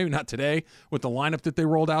offensive. Maybe not today with the lineup that they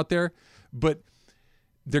rolled out there, but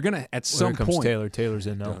they're going to at some point. Taylor's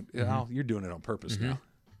in now. You're doing it on purpose now.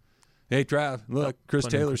 Hey, Trav, look, Chris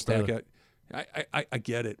Taylor's back out. I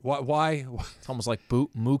get it. Why? It's almost like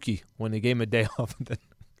Mookie when they gave him a day off.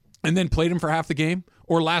 And then played him for half the game.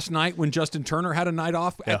 Or last night when Justin Turner had a night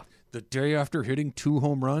off. Yeah. The day after hitting 2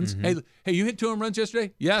 home runs. Hey, you hit 2 home runs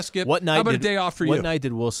yesterday? Yeah, Skip. What night How about a day off for you? What night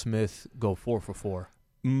did Will Smith go 4 for 4?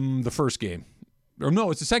 The first game. Or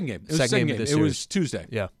no, it's the second game. It was the second game. It was Tuesday.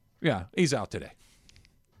 Yeah. Yeah, he's out today.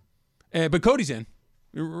 But Cody's in.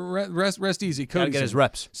 Rest easy. Cody's gotta get his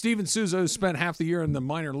reps. Steven Souza, who spent half the year in the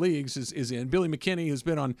minor leagues, is in. Billy McKinney, who's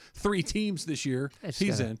been on 3 teams this year,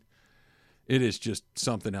 he's in. It is just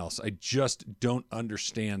something else. I just don't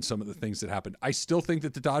understand some of the things that happened. I still think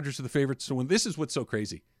that the Dodgers are the favorites to win. This is what's so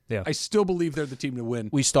crazy. Yeah. I still believe they're the team to win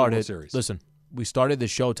the World Series. Listen, we started the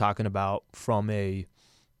show talking about from a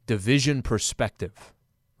division perspective,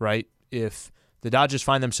 right? If the Dodgers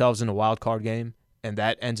find themselves in a wild card game and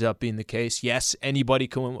that ends up being the case, yes, anybody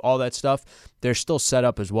can win all that stuff. They're still set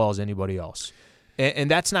up as well as anybody else.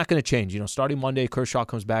 And that's not going to change. Starting Monday, Kershaw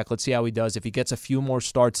comes back. Let's see how he does. If he gets a few more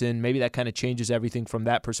starts in, maybe that kind of changes everything from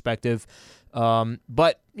that perspective.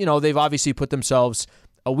 But, they've obviously put themselves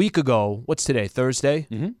a week ago. What's today? Thursday?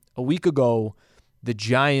 Mm-hmm. A week ago, the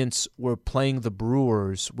Giants were playing the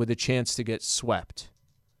Brewers with a chance to get swept.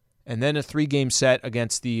 And then a 3-game set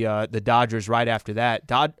against the Dodgers right after that.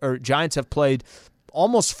 Giants have played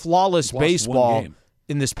almost flawless baseball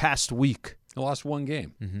in this past week. They lost 1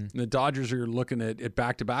 game. Mm-hmm. The Dodgers are looking at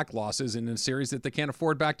back-to-back losses in a series that they can't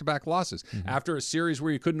afford back-to-back losses. Mm-hmm. After a series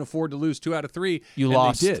where you couldn't afford to lose 2 out of 3, you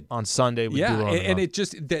lost on Sunday with Duro. And it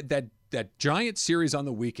just that Giant series on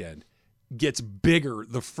the weekend gets bigger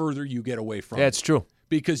the further you get away from it. Yeah, it's true.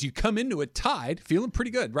 Because you come into it tied, feeling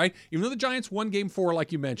pretty good, right? Even though the Giants won Game 4,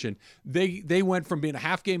 like you mentioned, they went from being a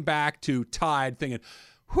half game back to tied, thinking,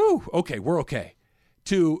 "Whew, okay, we're okay,"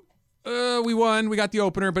 to we won, we got the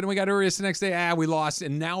opener, but then we got Urias the next day, we lost,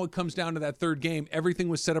 and now it comes down to that 3rd game. Everything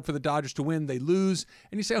was set up for the Dodgers to win. They lose,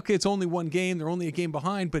 and you say, okay, it's only 1 game. They're only a game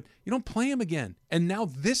behind, but you don't play them again. And now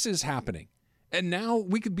this is happening. And now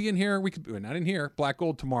we could be in here. We're not in here, Black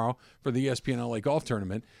Gold tomorrow for the ESPN LA Golf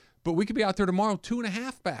Tournament. But we could be out there tomorrow,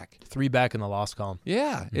 2.5 back. 3 back in the loss column.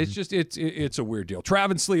 Yeah, It's just it's a weird deal. Trav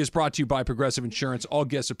and Slee is brought to you by Progressive Insurance. All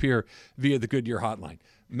guests appear via the Goodyear hotline.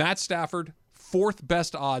 Matt Stafford, 4th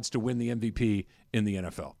best odds to win the MVP in the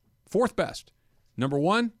NFL. 4th best. Number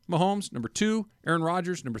 1, Mahomes. Number 2, Aaron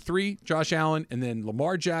Rodgers. Number 3, Josh Allen. And then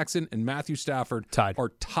Lamar Jackson and Matthew Stafford are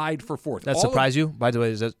tied for 4th. That surprise you? By the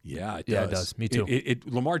way, is that? Yeah, it does. Yeah, it does. Me too.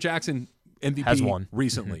 Lamar Jackson MVP has won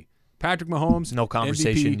recently. Mm-hmm. Patrick Mahomes, no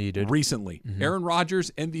conversation MVP needed. Recently. Mm-hmm. Aaron Rodgers,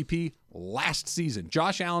 MVP last season.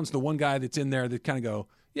 Josh Allen's the one guy that's in there that kind of go,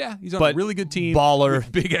 yeah, he's on a really good team. Baller.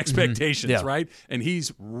 With big expectations, yeah. Right? And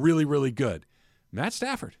he's really, really good. Matt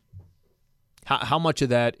Stafford. How much of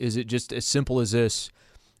that is it just as simple as this?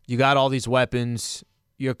 You got all these weapons.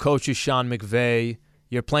 Your coach is Sean McVay.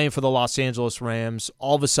 You're playing for the Los Angeles Rams.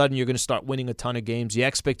 All of a sudden, you're going to start winning a ton of games. The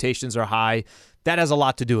expectations are high. That has a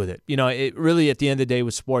lot to do with it. It really, at the end of the day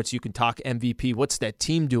with sports, you can talk MVP. What's that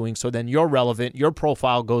team doing? So then you're relevant. Your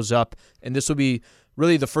profile goes up. And this will be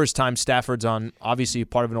really the first time Stafford's on, obviously,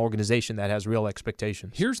 part of an organization that has real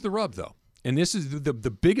expectations. Here's the rub, though. And this is the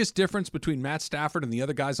biggest difference between Matt Stafford and the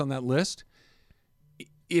other guys on that list.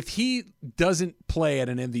 If he doesn't play at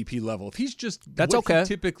an MVP level, if he's just That's what okay. he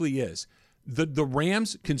typically is, the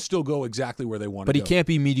Rams can still go exactly where they want to go. But he can't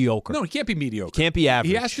be mediocre. No, he can't be mediocre. Can't be average.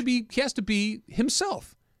 He has to be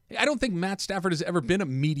himself. I don't think Matt Stafford has ever been a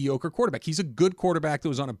mediocre quarterback. He's a good quarterback that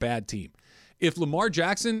was on a bad team. If Lamar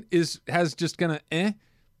Jackson has just gonna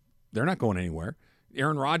they're not going anywhere.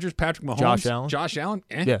 Aaron Rodgers, Patrick Mahomes, Josh Allen,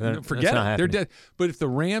 forget it. They're dead. But if the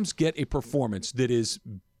Rams get a performance that is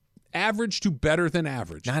average to better than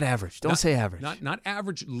average. Not average. Don't say average. Not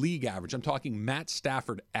average, league average. I'm talking Matt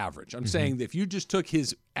Stafford average. I'm saying that if you just took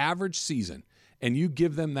his average season and you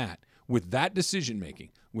give them that, with that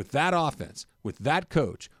decision-making, with that offense, with that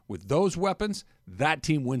coach, with those weapons, that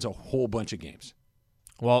team wins a whole bunch of games.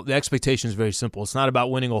 Well, the expectation is very simple. It's not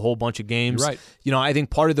about winning a whole bunch of games. You're right. You know, I think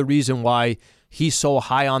part of the reason why he's so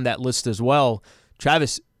high on that list as well,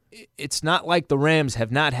 Travis, it's not like the Rams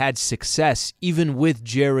have not had success even with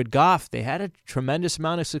Jared Goff. They had a tremendous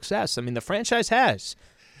amount of success. I mean, the franchise has.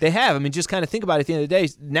 They have. I mean, just kind of think about it at the end of the day.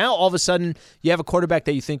 Now, all of a sudden, you have a quarterback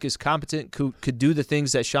that you think is competent, could do the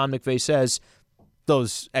things that Sean McVay says.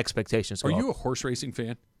 Those expectations go Are you up. a horse racing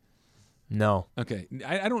fan? No. Okay.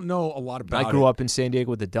 I don't know a lot about it. I grew up in San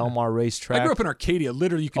Diego with the Del Mar racetrack. I grew up in Arcadia.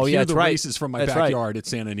 Literally, you could hear the races from my backyard at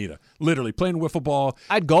Santa Anita. Literally, playing wiffle ball.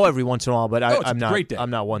 I'd go every once in a while, but I'm not. Great day.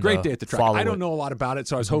 I'm not one great to day at the track. follow I don't it. know a lot about it,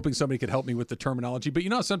 so I was hoping somebody could help me with the terminology. But you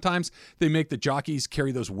know, sometimes they make the jockeys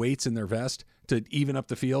carry those weights in their vest to even up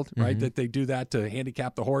the field, right? That they do that to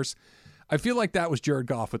handicap the horse. I feel like that was Jared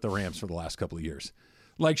Goff with the Rams for the last couple of years.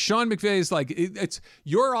 Like Sean McVay's like, it's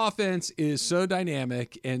your offense is so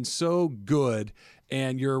dynamic and so good,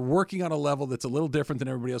 and you're working on a level that's a little different than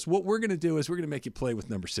everybody else. What we're going to do is we're going to make you play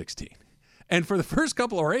with number 16. And for the first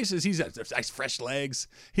couple of races, he's got nice fresh legs.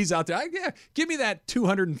 He's out there. Give me that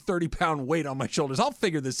 230-pound weight on my shoulders. I'll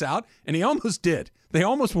figure this out. And he almost did. They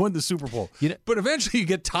almost won the Super Bowl. But eventually you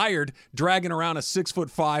get tired dragging around a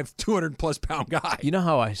 6'5", 200-plus pound guy. You know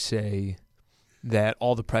how I say that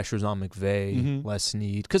all the pressure's on McVay, Les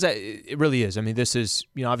Snead? Because it really is. I mean, this is,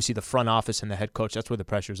 obviously the front office and the head coach. That's where the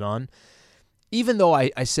pressure's on. Even though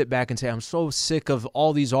I sit back and say, I'm so sick of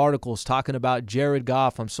all these articles talking about Jared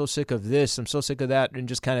Goff, I'm so sick of this, I'm so sick of that, and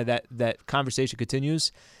just kind of that conversation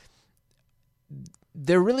continues,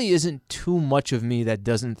 there really isn't too much of me that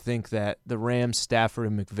doesn't think that the Rams, Stafford,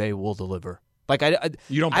 and McVay will deliver. Like I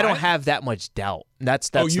don't have that much doubt. That's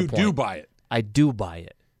the point. Do buy it. I do buy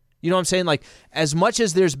it. You know what I'm saying? Like, as much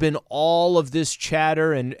as there's been all of this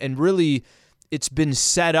chatter and really it's been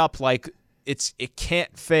set up like it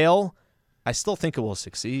can't fail, I still think it will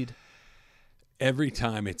succeed. Every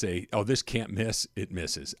time it's this can't miss, it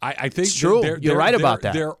misses. I think it's true. You're right about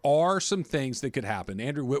that. There are some things that could happen.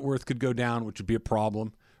 Andrew Whitworth could go down, which would be a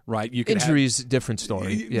problem, right? You could Injuries, different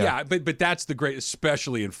story. Yeah, but that's the great,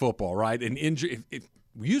 especially in football, right? An injury. If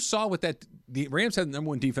you saw what the Rams had the number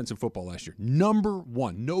one defense in football last year. Number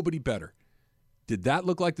one, nobody better. Did that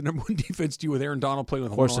look like the number one defense to you with Aaron Donald playing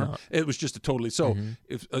with one arm? Not. It was just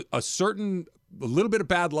if a little bit of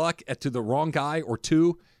bad luck to the wrong guy or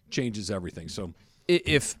two changes everything. So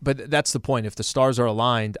but that's the point. If the stars are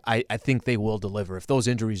aligned, I think they will deliver if those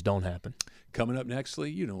injuries don't happen. Coming up next, Lee,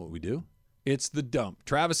 you know what we do. It's The Dump.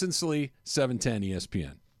 Travis and Slee, 710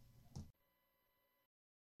 ESPN.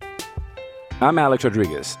 I'm Alex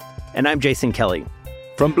Rodriguez. And I'm Jason Kelly.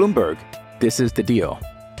 From Bloomberg, this is The Deal.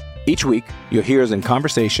 Each week, you'll hear us in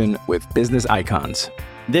conversation with business icons.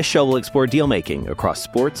 This show will explore deal-making across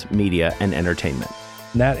sports, media, and entertainment.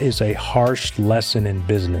 That is a harsh lesson in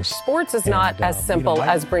business. Sports is not as simple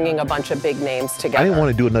as bringing a bunch of big names together. I didn't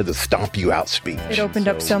want to do another stomp you out speech. It opened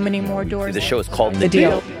up so many more doors. The show is called The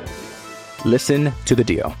Deal. Listen to The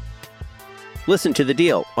Deal. Listen to The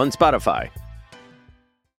Deal on Spotify.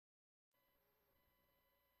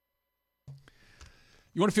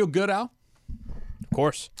 You want to feel good, Al? Of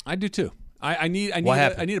course. I do too. I need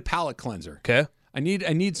a palate cleanser. Okay. I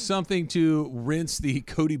need something to rinse the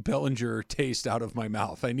Cody Bellinger taste out of my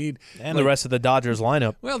mouth. And the rest of the Dodgers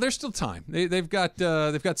lineup. Well, there's still time. They've got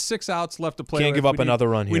 6 outs left to play. Can't give up another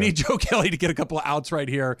run here. We need Joe Kelly to get a couple of outs right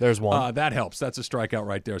here. There's one. That helps. That's a strikeout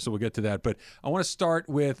right there. So we'll get to that. But I want to start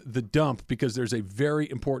with the dump because there's a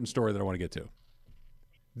very important story that I want to get to.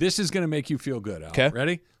 This is going to make you feel good, Al. Okay.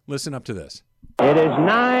 Ready? Listen up to this. It is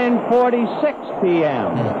 9:46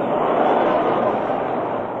 p.m.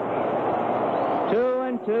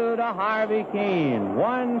 2-2 to Harvey Keene.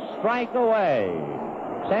 1 strike away.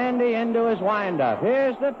 Sandy into his windup.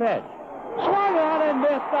 Here's the pitch. Swung on and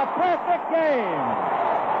missed. A perfect game.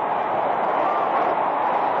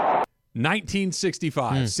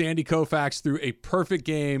 1965. Sandy Koufax threw a perfect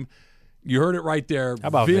game. You heard it right there. How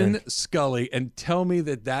about Vin Scully? And tell me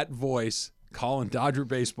that voice calling Dodger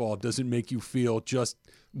baseball doesn't make you feel just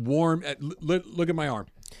warm. Look at my arm.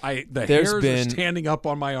 The hairs are standing up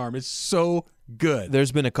on my arm. It's so good.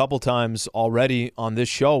 There's been a couple times already on this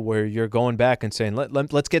show where you're going back and saying,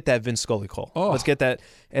 let's get that Vin Scully call. Oh. Let's get that.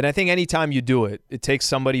 And I think anytime you do it, it takes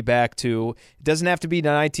somebody back to, it doesn't have to be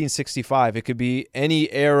 1965. It could be any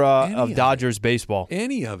era of Dodgers baseball.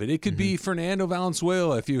 Any of it. It could be Fernando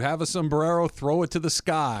Valenzuela. If you have a sombrero, throw it to the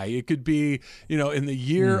sky. It could be, in the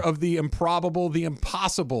year of the improbable, the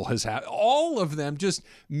impossible has happened. All of them just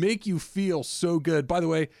make you feel so good. By the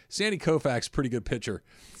way, Sandy Koufax, pretty good pitcher.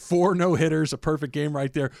 4 no-hitters, a perfect game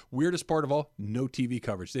right there. Weirdest part of all, no TV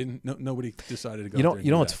coverage. Nobody decided to go.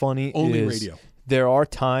 You know what's funny? Only is radio. There are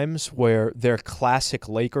times where they're classic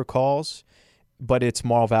Laker calls, but it's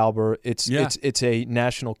Marv Albert. It's a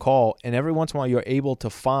national call, and every once in a while you're able to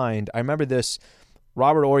find. I remember this.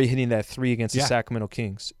 Robert Horry hitting that 3 against the Sacramento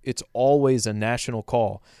Kings. It's always a national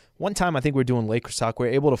call. One time, I think we were doing Lakers talk. We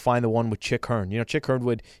were able to find the one with Chick Hearn. Chick Hearn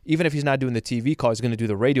would, even if he's not doing the TV call, he's going to do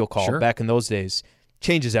the radio call back in those days.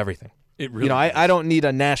 Changes everything. It really I don't need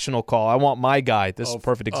a national call. I want my guy. This is a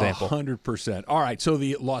perfect example. 100%. All right, so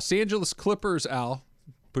the Los Angeles Clippers, Al,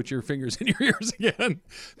 put your fingers in your ears again.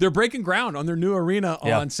 They're breaking ground on their new arena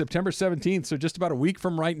on September 17th, so just about a week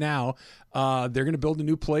from right now. They're going to build a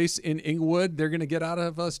new place in Inglewood. They're going to get out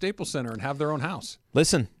of Staples Center and have their own house.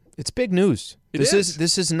 Listen, it's big news. This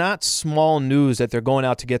is not small news that they're going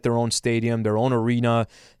out to get their own stadium, their own arena,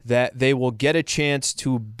 that they will get a chance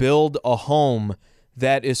to build a home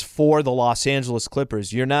that is for the Los Angeles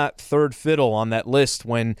Clippers. You're not third fiddle on that list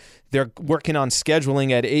when they're working on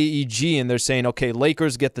scheduling at AEG and they're saying, okay,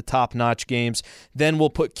 Lakers get the top-notch games, then we'll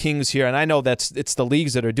put Kings here. And I know it's the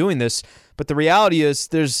leagues that are doing this, but the reality is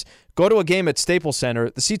go to a game at Staples Center,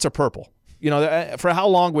 the seats are purple. For how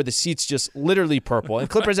long were the seats just literally purple? And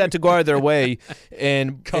Clippers had to go out of their way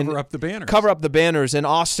and cover up the banners. Cover up the banners, and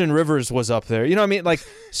Austin Rivers was up there. You know what I mean? Like,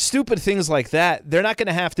 stupid things like that, they're not going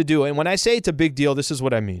to have to do. And when I say it's a big deal, this is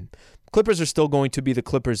what I mean. Clippers are still going to be the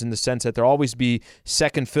Clippers in the sense that they'll always be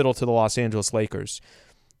second fiddle to the Los Angeles Lakers.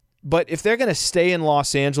 But if they're going to stay in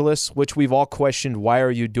Los Angeles, which we've all questioned, why are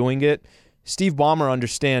you doing it? Steve Ballmer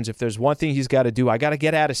understands if there's one thing he's got to do, I got to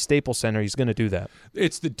get out of Staples Center, he's going to do that.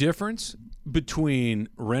 It's the difference between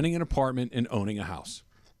renting an apartment and owning a house.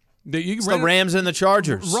 It's the Rams and the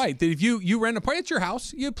Chargers. Right. If you rent an apartment, it's your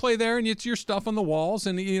house. You play there, and it's your stuff on the walls,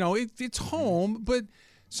 and it's home, but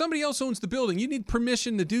somebody else owns the building. You need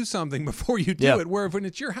permission to do something before you do it, where when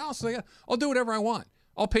it's your house, I'll do whatever I want.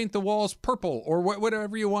 I'll paint the walls purple or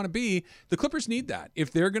whatever you want to be. The Clippers need that.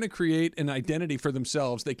 If they're going to create an identity for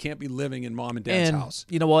themselves, they can't be living in mom and dad's house.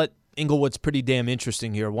 You know what? Inglewood's pretty damn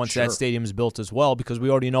interesting here once that stadium's built as well, because we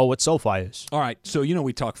already know what SoFi is. All right, so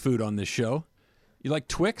we talk food on this show. You like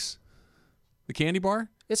Twix, the candy bar?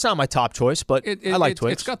 It's not my top choice, but I like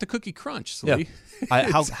Twix. It's got the cookie crunch, Slee.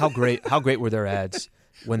 Yeah. How great were their ads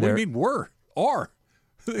when they're? What do you mean are?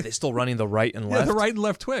 They're still running the right and left? Yeah, the right and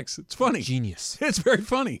left Twix. It's funny. Genius. It's very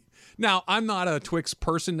funny. Now, I'm not a Twix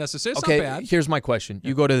person necessarily. It's not bad. Here's my question.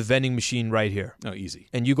 You go to the vending machine right here. Oh, easy.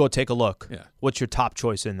 And you go take a look. Yeah. What's your top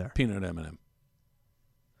choice in there? Peanut M&M.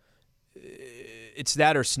 It's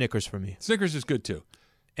that or Snickers for me. Snickers is good, too.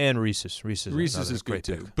 And Reese's. Reese's is good,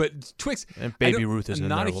 too. But Twix. And Baby Ruth is in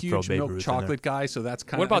there. I'm not a huge milk chocolate guy, so that's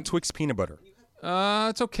kind of. What about Twix peanut butter?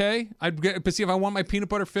 It's okay. But see, if I want my peanut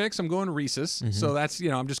butter fix, I'm going to Reese's. Mm-hmm. So that's,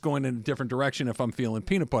 I'm just going in a different direction if I'm feeling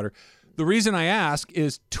peanut butter. The reason I ask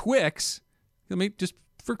is Twix, just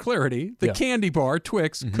for clarity, the candy bar,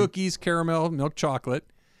 Twix, cookies, caramel, milk chocolate,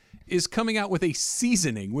 is coming out with a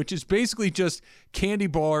seasoning, which is basically just candy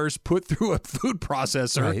bars put through a food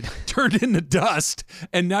processor, turned into dust,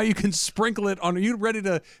 and now you can sprinkle it on. Are you ready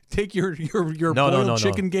to take your boiled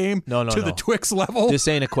chicken game to the Twix level? This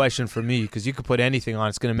ain't a question for me, because you could put anything on.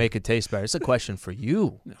 It's going to make it taste better. It's a question for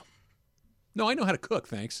you. No, I know how to cook,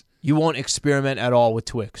 thanks. You won't experiment at all with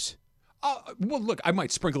Twix? Well, look, I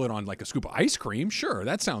might sprinkle it on like a scoop of ice cream. Sure,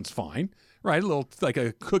 that sounds fine. Right, a little like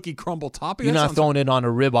a cookie crumble topping. You're not throwing it on a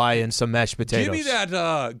ribeye and some mashed potatoes.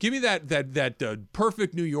 Give me that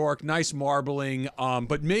perfect New York, nice marbling.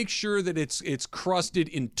 But make sure that it's crusted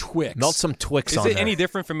in Twix. Melt some Twix on there. Is it any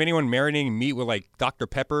different from anyone marinating meat with like Dr.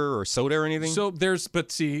 Pepper or soda or anything? So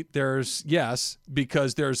yes,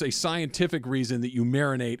 because there's a scientific reason that you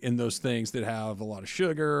marinate in those things that have a lot of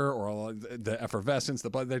sugar or the effervescence.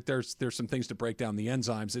 There's some things to break down the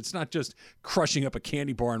enzymes. It's not just crushing up a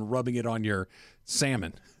candy bar and rubbing it on your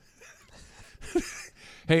salmon.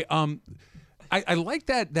 Hey, I like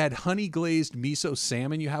that honey glazed miso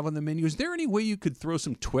salmon you have on the menu. Is there any way you could throw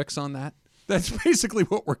some Twix on that? That's basically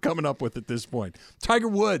what we're coming up with at this point. Tiger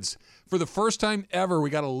Woods, for the first time ever, we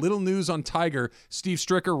got a little news on Tiger. Steve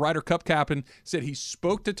Stricker, Ryder Cup captain, said he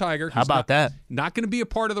spoke to Tiger. How about that? Not going to be a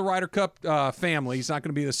part of the Ryder Cup family. He's not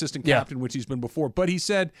going to be the assistant captain, which he's been before. But he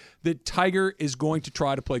said that Tiger is going to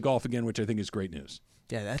try to play golf again, which I think is great news.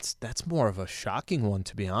 Yeah, that's more of a shocking one,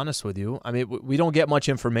 to be honest with you. I mean, we don't get much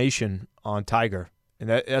information on Tiger, and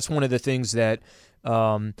that's one of the things that,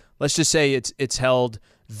 let's just say it's held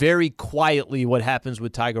very quietly what happens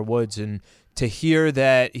with Tiger Woods, and to hear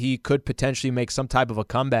that he could potentially make some type of a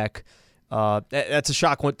comeback, That's a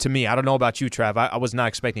shock to me. I don't know about you, Trav. I was not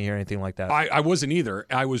expecting to hear anything like that. I wasn't either.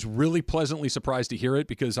 I was really pleasantly surprised to hear it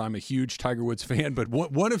because I'm a huge Tiger Woods fan. But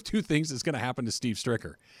one of two things is going to happen to Steve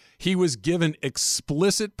Stricker. He was given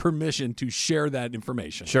explicit permission to share that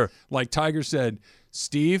information. Sure. Like Tiger said,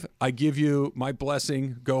 Steve, I give you my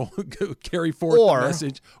blessing. Go carry forth the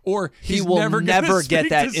message. Or he will never get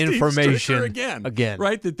that information again.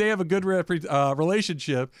 Right? That they have a good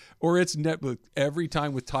relationship. Or it's every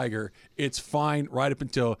time with Tiger, it's fine right up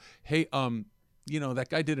until, hey, that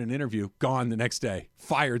guy did an interview, gone the next day,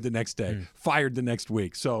 fired the next day, fired the next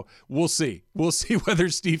week. So we'll see. We'll see whether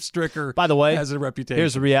Steve Stricker, by the way, has a reputation.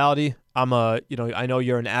 Here's the reality. I know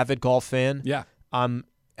you're an avid golf fan. Yeah. I'm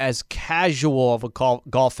as casual of a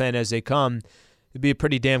golf fan as they come. It'd be a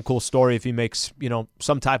pretty damn cool story if he makes,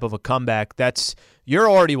 some type of a comeback. You're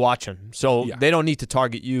already watching, so they don't need to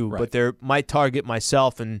target you, but they might target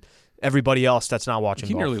myself and everybody else that's not watching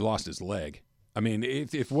He golf. nearly lost his leg. I mean,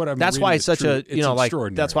 if what I'm that's reading why is it's such true, it's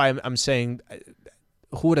extraordinary. that's why I'm saying,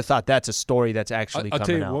 who would have thought that's a story that's actually I'll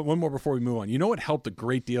coming tell you out? one more before we move on. You know what helped a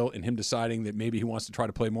great deal in him deciding that maybe he wants to try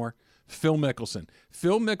to play more? Phil Mickelson.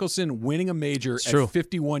 Phil Mickelson winning a major at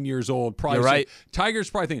 51 years old. Probably You're right. Tiger's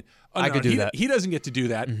probably thinking, I could do that. He doesn't get to do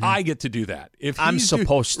that. I get to do that. If I'm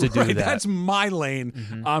supposed to do that. That's my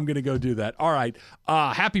lane. I'm going to go do that. All right.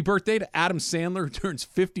 Happy birthday to Adam Sandler, who turns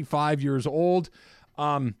 55 years old.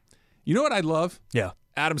 You know what I love? Yeah.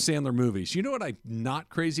 Adam Sandler movies. You know what I'm not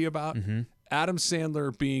crazy about? Adam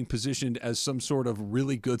Sandler being positioned as some sort of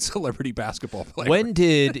really good celebrity basketball player. When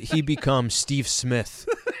did he become Steve Smith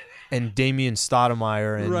and Damian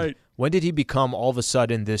Stoudemire? And when did he become all of a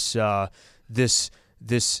sudden this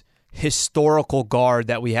historical guard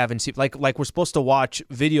that we haven't seen? Like we're supposed to watch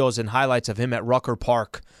videos and highlights of him at Rucker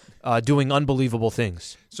Park doing unbelievable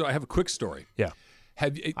things. So I have a quick story. Yeah.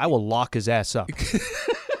 I will lock his ass up.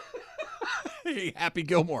 Hey, Happy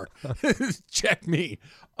Gilmore. Check me.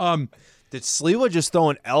 Did Sliwa just throw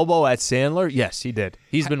an elbow at Sandler? Yes, he did.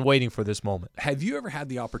 He's been waiting for this moment. Have you ever had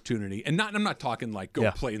the opportunity, and I'm not talking like go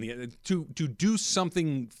play in the to do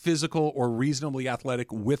something physical or reasonably athletic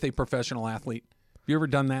with a professional athlete? Have you ever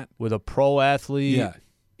done that? With a pro athlete? Yeah.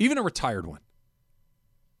 Even a retired one.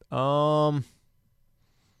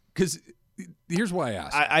 Because here's why I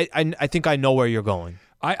asked. I think I know where you're going.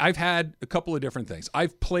 I've had a couple of different things.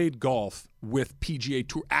 I've played golf with PGA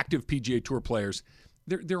Tour, active PGA Tour players.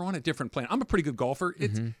 They're on a different plane. I'm a pretty good golfer.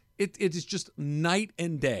 It is just night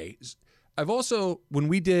and day. I've also, when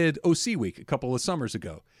we did OC Week a couple of summers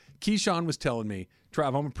ago, Keyshawn was telling me,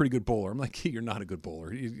 Trav, I'm a pretty good bowler. I'm like, you're not a good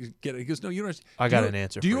bowler. You get it. He goes, no, you don't understand. I got an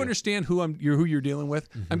answer. Do you understand who you're dealing with?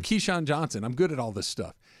 I'm Keyshawn Johnson. I'm good at all this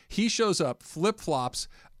stuff. He shows up, flip-flops,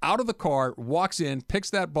 out of the car, walks in, picks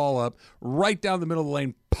that ball up, right down the middle of the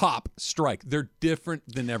lane, pop, strike. They're different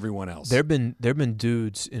than everyone else. There've been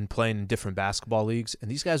dudes playing in different basketball leagues, and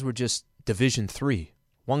these guys were just Division III.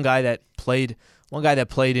 One guy that played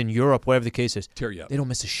in Europe, whatever the case is. Tear you up. They don't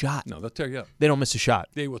miss a shot. No, they'll tear you up. They don't miss a shot.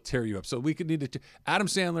 They will tear you up. So we could need to. Adam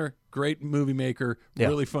Sandler, great movie maker,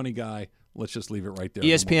 really funny guy. Let's just leave it right there.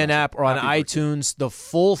 ESPN app or on iTunes. The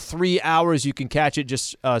full 3 hours, you can catch it.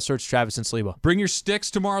 Just search Travis and Sliwa. Bring your sticks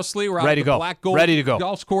tomorrow, Slee. We're out Ready at to the go. Black Gold Ready to go.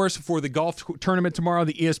 Golf course for the golf tournament tomorrow,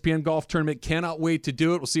 the ESPN Golf Tournament. Cannot wait to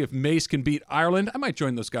do it. We'll see if Mace can beat Ireland. I might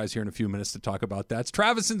join those guys here in a few minutes to talk about that. It's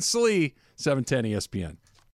Travis and Slee, 710 ESPN.